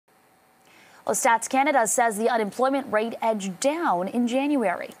Well, Stats Canada says the unemployment rate edged down in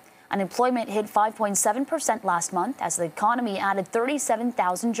January. Unemployment hit 5.7% last month as the economy added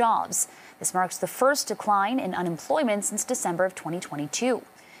 37,000 jobs. This marks the first decline in unemployment since December of 2022.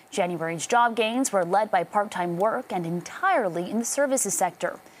 January's job gains were led by part-time work and entirely in the services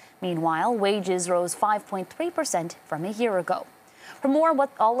sector. Meanwhile, wages rose 5.3% from a year ago. For more on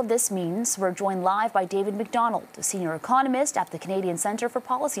what all of this means, we're joined live by David MacDonald, a senior economist at the Canadian Centre for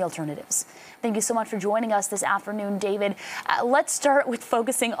Policy Alternatives. Thank you so much for joining us this afternoon, David. Let's start with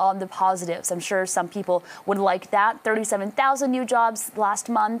focusing on the positives. I'm sure some people would like that. 37,000 new jobs last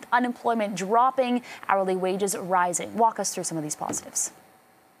month, unemployment dropping, hourly wages rising. Walk us through some of these positives.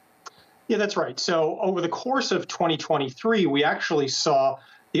 Yeah, that's right. So over the course of 2023, we actually saw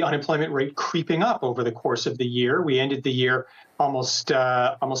the unemployment rate creeping up over the course of the year. We ended the year almost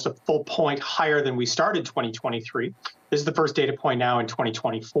a full point higher than we started 2023. This is the first data point now in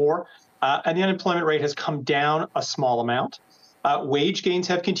 2024. And the unemployment rate has come down a small amount. Wage gains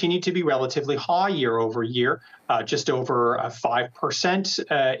have continued to be relatively high year over year, just over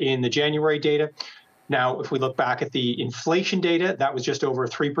 5% in the January data. Now, if we look back at the inflation data, that was just over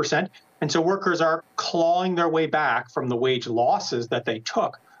 3%. And so workers are clawing their way back from the wage losses that they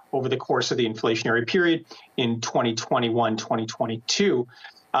took over the course of the inflationary period in 2021, 2022.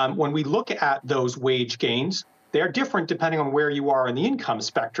 When we look at those wage gains, they are different depending on where you are in the income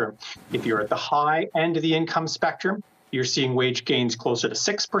spectrum. If you're at the high end of the income spectrum, you're seeing wage gains closer to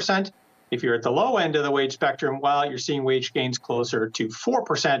 6%. If you're at the low end of the wage spectrum, well, you're seeing wage gains closer to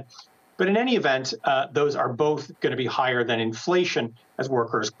 4%. But in any event, those are both going to be higher than inflation as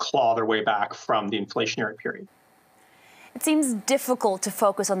workers claw their way back from the inflationary period. It seems difficult to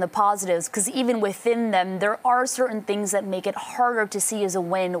focus on the positives because even within them, there are certain things that make it harder to see as a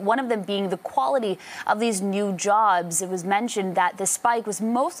win. One of them being the quality of these new jobs. It was mentioned that the spike was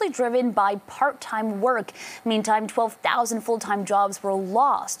mostly driven by part-time work. Meantime, 12,000 full-time jobs were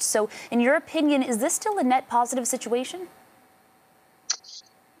lost. So in your opinion, is this still a net positive situation?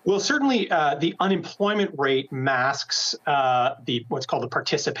 Well, certainly the unemployment rate masks what's called the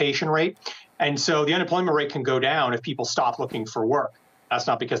participation rate. And so the unemployment rate can go down if people stop looking for work. That's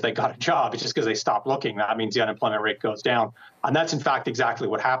not because they got a job. It's just because they stopped looking. That means the unemployment rate goes down. And that's, in fact, exactly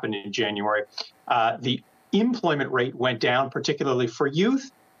what happened in January. The employment rate went down, particularly for youth,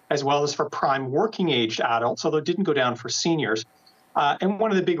 as well as for prime working-aged adults, although it didn't go down for seniors. And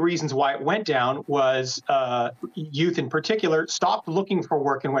one of the big reasons why it went down was youth in particular stopped looking for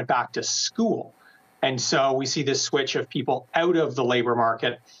work and went back to school. And so we see this switch of people out of the labor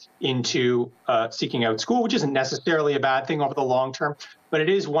market into seeking out school, which isn't necessarily a bad thing over the long term, but it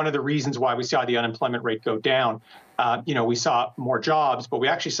is one of the reasons why we saw the unemployment rate go down. We saw more jobs, but we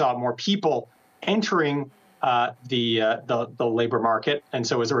actually saw more people entering the labor market. And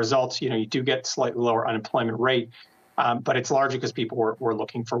so as a result, you do get slightly lower unemployment rate. But it's largely because people were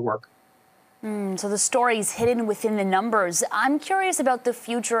looking for work. So the story's hidden within the numbers. I'm curious about the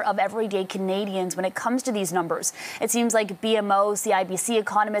future of everyday Canadians when it comes to these numbers. It seems like BMO, CIBC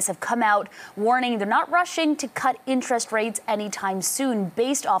economists have come out warning they're not rushing to cut interest rates anytime soon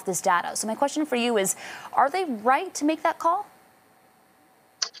based off this data. So my question for you is, are they right to make that call?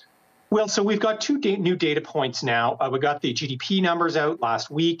 Well, so we've got two new data points now. We got the GDP numbers out last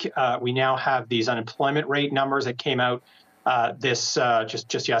week. We now have these unemployment rate numbers that came out just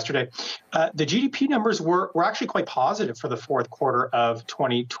yesterday. The GDP numbers were actually quite positive for the fourth quarter of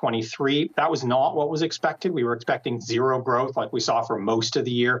 2023. That was not what was expected. We were expecting zero growth like we saw for most of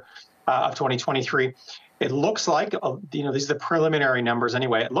the year of 2023. It looks like, these are the preliminary numbers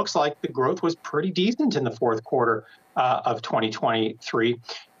anyway, it looks like the growth was pretty decent in the fourth quarter of 2023.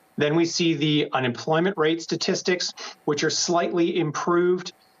 Then we see the unemployment rate statistics, which are slightly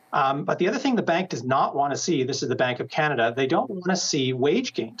improved. But the other thing the bank does not want to see, this is the Bank of Canada, they don't want to see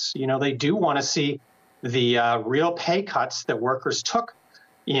wage gains. They do want to see the real pay cuts that workers took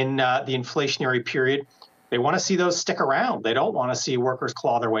in the inflationary period. They want to see those stick around. They don't want to see workers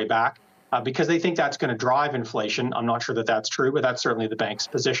claw their way back because they think that's going to drive inflation. I'm not sure that that's true, but that's certainly the bank's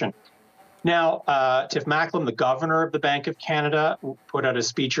position. Now, Tiff Macklem, the governor of the Bank of Canada, put out a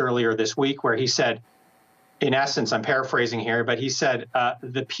speech earlier this week where he said, in essence, I'm paraphrasing here, but he said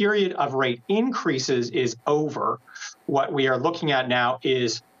the period of rate increases is over. What we are looking at now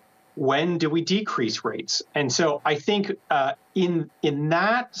is when do we decrease rates? And so I think in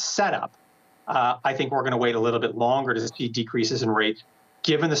that setup, I think we're going to wait a little bit longer to see decreases in rates,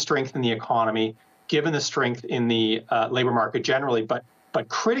 given the strength in the economy, given the strength in the labor market generally, but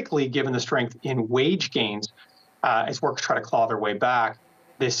critically, given the strength in wage gains, as workers try to claw their way back,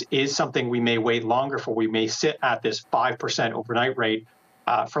 this is something we may wait longer for. We may sit at this 5% overnight rate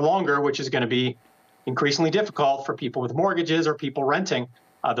for longer, which is going to be increasingly difficult for people with mortgages or people renting.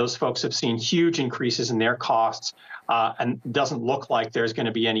 Those folks have seen huge increases in their costs, and it doesn't look like there's going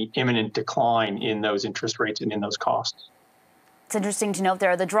to be any imminent decline in those interest rates and in those costs. It's interesting to note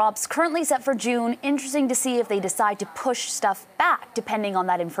there are the drops currently set for June. Interesting to see if they decide to push stuff back, depending on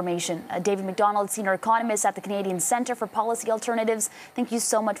that information. David MacDonald, senior economist at the Canadian Centre for Policy Alternatives, thank you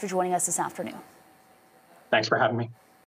so much for joining us this afternoon. Thanks for having me.